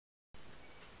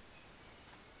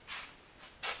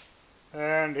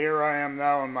And here I am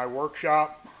now in my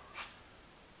workshop.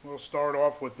 We'll start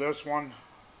off with this one,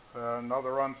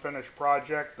 another unfinished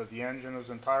project that the engine has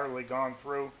entirely gone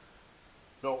through.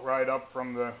 Built right up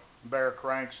from the bare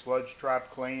crank, sludge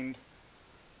trap cleaned.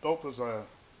 Going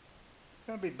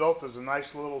to be built as a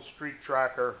nice little street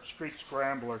tracker, street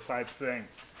scrambler type thing,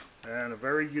 and a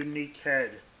very unique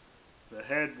head. The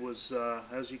head was,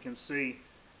 as you can see,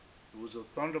 it was a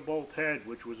Thunderbolt head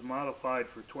which was modified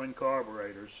for twin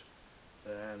carburetors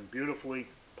and beautifully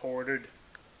ported,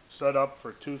 set up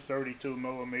for two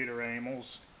 32mm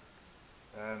amyls,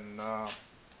 and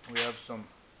we have some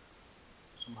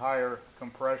higher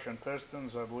compression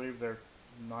pistons. I believe they're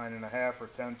 9.5 or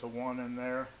 10-to-1 in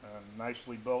there, and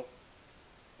nicely built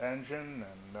engine,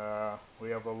 and we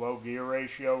have a low gear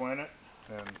ratio in it,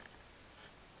 and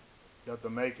got the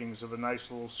makings of a nice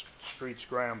little street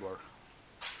scrambler.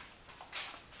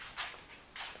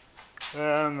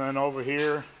 And then over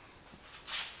here,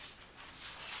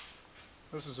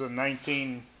 this is a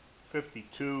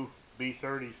 1952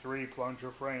 B33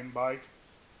 plunger frame bike.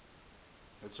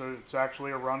 It's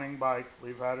actually a running bike.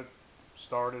 We've had it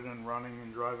started and running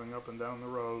and driving up and down the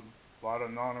road. A lot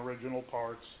of non-original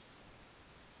parts.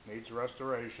 Needs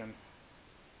restoration.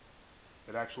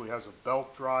 It actually has a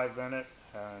belt drive in it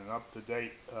and an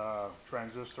up-to-date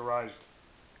transistorized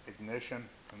ignition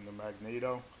in the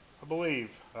magneto. I believe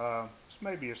this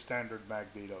may be a standard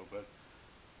magneto, but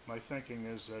my thinking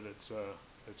is that it's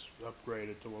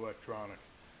upgraded to electronic.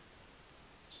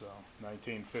 So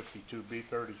 1952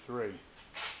 B33.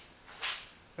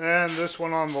 And this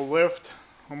one on the lift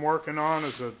I'm working on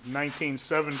is a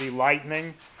 1970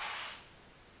 Lightning.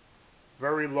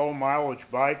 Very low mileage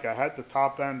bike. I had the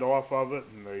top end off of it,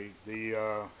 and they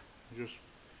just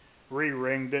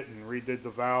re-ringed it and redid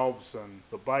the valves, and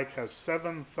the bike has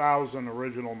 7,000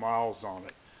 original miles on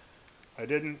it. I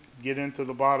didn't get into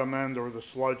the bottom end or the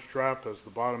sludge trap, as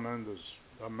the bottom end is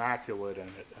immaculate in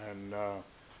it, and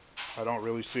I don't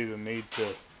really see the need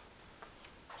to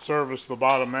service the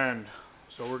bottom end.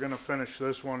 So we're going to finish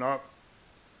this one up.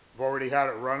 I've already had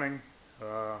it running.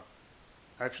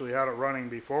 Actually had it running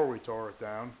before we tore it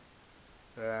down,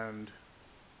 and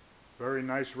very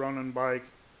nice running bike.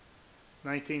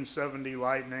 1970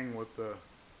 Lightning with the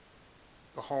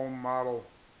home model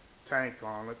tank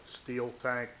on it, steel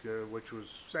tank, which was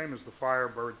same as the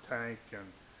Firebird tank,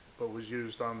 but was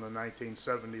used on the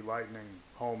 1970 Lightning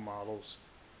home models.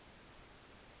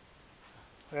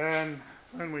 And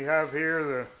then we have here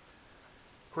the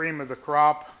cream of the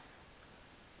crop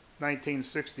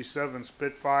 1967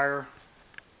 Spitfire.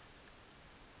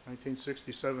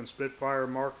 1967 Spitfire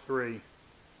Mark III.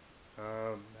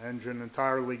 Engine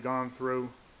entirely gone through,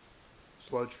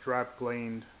 sludge trap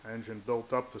cleaned, engine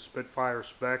built up to Spitfire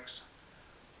specs.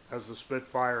 Has the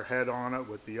Spitfire head on it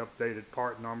with the updated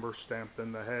part number stamped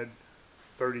in the head.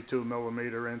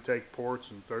 32mm intake ports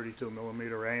and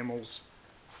 32mm amyls.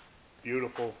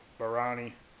 Beautiful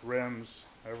Barani rims,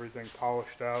 everything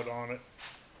polished out on it.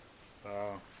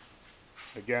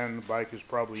 Again, the bike is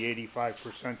probably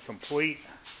 85% complete.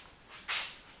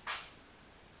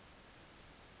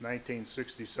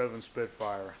 1967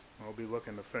 Spitfire. I'll be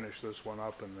looking to finish this one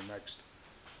up in the next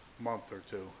month or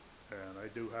two. And I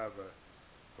do have a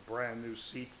brand new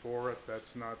seat for it.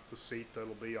 That's not the seat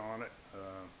that'll be on it.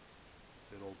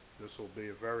 This will be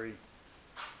a very,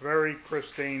 very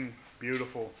pristine,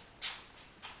 beautiful,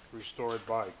 restored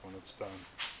bike when it's done.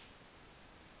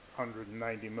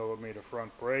 190mm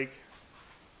front brake.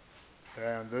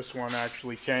 And this one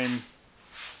actually came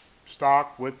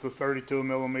stock with the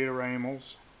 32mm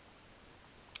amyls.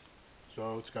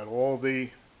 So it's got all the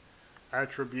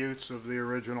attributes of the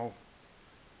original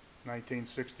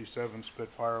 1967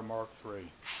 Spitfire Mark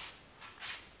III.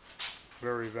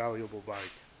 Very valuable bike.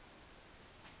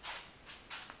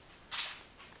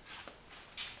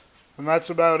 And that's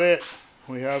about it.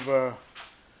 We have a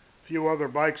few other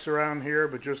bikes around here,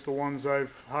 but just the ones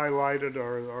I've highlighted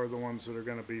are the ones that are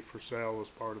going to be for sale as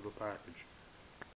part of the package.